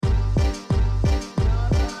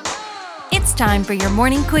It's time for your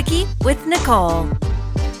morning quickie with Nicole.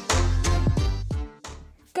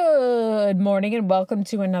 Good morning and welcome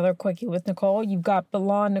to another quickie with Nicole. You've got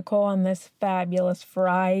Bella and Nicole on this fabulous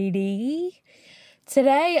Friday.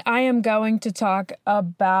 Today I am going to talk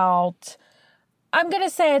about, I'm going to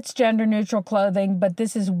say it's gender neutral clothing, but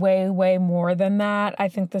this is way, way more than that. I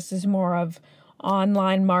think this is more of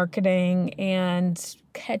online marketing and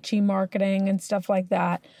catchy marketing and stuff like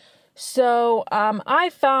that. So I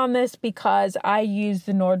found this because I use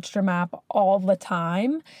the Nordstrom app all the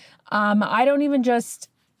time.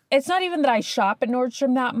 It's not even that I shop at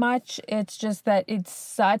Nordstrom that much. It's just that it's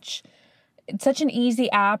such an easy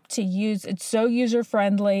app to use. It's so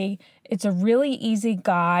user-friendly. It's a really easy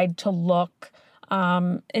guide to look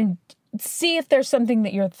and see if there's something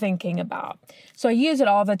that you're thinking about. So I use it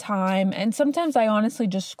all the time. And sometimes I honestly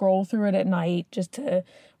just scroll through it at night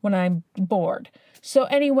when I'm bored. So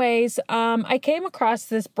anyways, I came across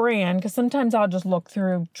this brand because sometimes I'll just look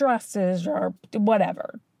through dresses or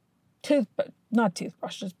whatever. Not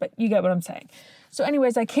toothbrushes, but you get what I'm saying. So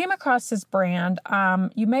anyways, I came across this brand.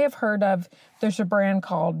 You may have heard of, there's a brand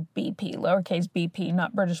called BP, lowercase BP,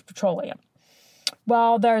 not British Petroleum.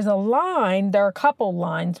 Well, there are a couple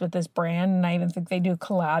lines with this brand, and I even think they do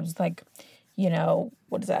collabs like,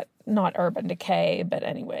 what is that? Not Urban Decay, but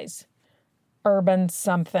anyways, Urban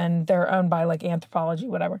something. They're owned by like Anthropologie,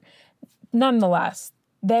 whatever. Nonetheless,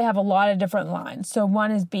 they have a lot of different lines. So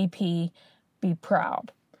one is BP, Be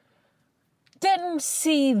Proud. Didn't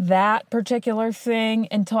see that particular thing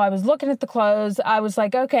until I was looking at the clothes. I was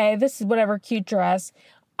like, okay, this is whatever cute dress.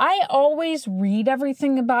 I always read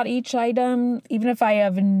everything about each item, even if I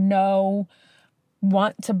have no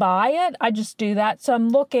want to buy it. I just do that. So I'm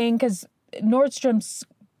looking because Nordstrom's,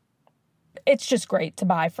 it's just great to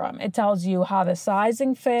buy from. It tells you how the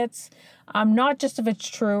sizing fits, not just if it's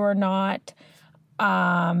true or not.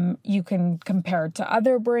 You can compare it to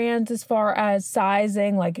other brands as far as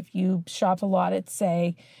sizing. Like if you shop a lot at,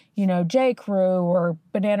 say, J. Crew or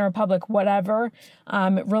Banana Republic, whatever,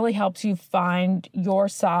 it really helps you find your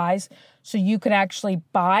size so you can actually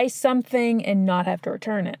buy something and not have to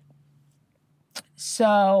return it.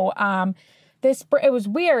 So, it was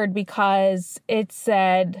weird because it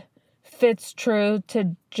said fits true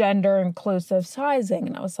to gender inclusive sizing.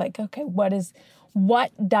 And I was like, okay, what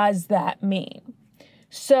does that mean?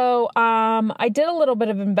 So I did a little bit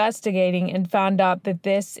of investigating and found out that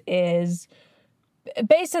this is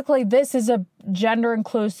a gender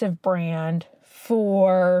inclusive brand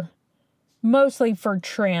mostly for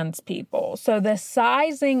trans people. So the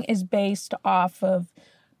sizing is based off of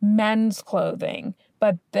men's clothing,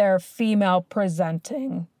 but they're female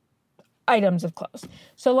presenting items of clothes.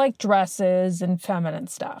 So like dresses and feminine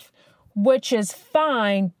stuff, which is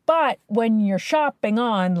fine. But when you're shopping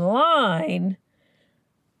online,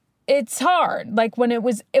 it's hard. Like when it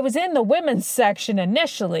was in the women's section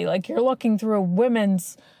initially, like you're looking through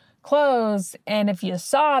women's clothes, and if you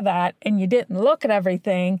saw that and you didn't look at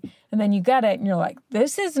everything and then you get it and you're like,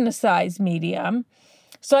 this isn't a size medium.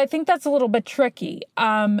 So I think that's a little bit tricky.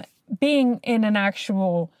 Being in an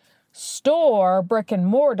actual store, brick and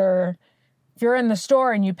mortar, if you're in the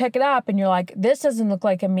store and you pick it up and you're like, this doesn't look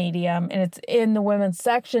like a medium and it's in the women's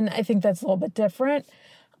section, I think that's a little bit different.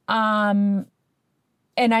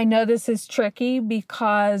 And I know this is tricky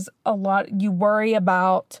because you worry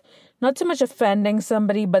about not so much offending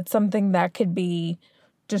somebody, but something that could be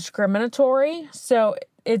discriminatory. So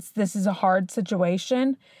this is a hard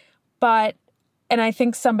situation. And I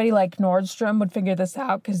think somebody like Nordstrom would figure this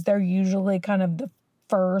out because they're usually kind of the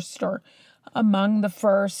first or among the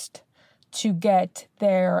first to get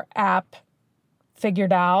their app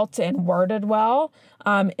figured out and worded well,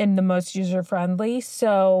 in the most user-friendly.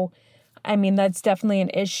 So that's definitely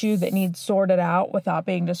an issue that needs sorted out without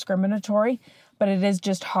being discriminatory, but it is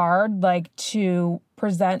just hard, to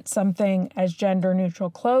present something as gender neutral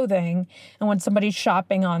clothing. And when somebody's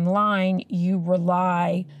shopping online, you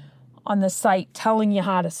rely on the site telling you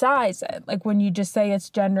how to size it. Like when you just say it's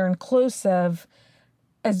gender inclusive,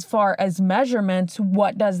 as far as measurements,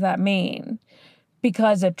 what does that mean?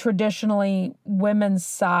 Because a traditionally women's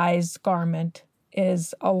size garment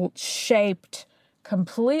is shaped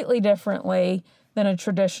completely differently than a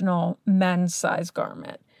traditional men's size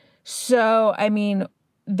garment. So,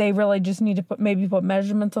 they really just need to put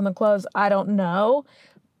measurements on the clothes. I don't know.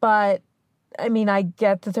 But, I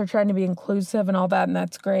get that they're trying to be inclusive and all that, and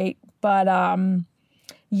that's great. But,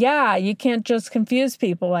 you can't just confuse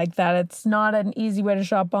people like that. It's not an easy way to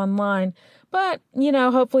shop online. But,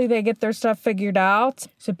 hopefully they get their stuff figured out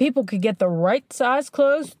so people could get the right size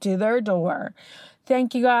clothes to their door.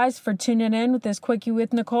 Thank you guys for tuning in with this Quickie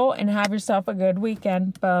with Nicole, and have yourself a good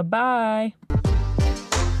weekend. Bye-bye.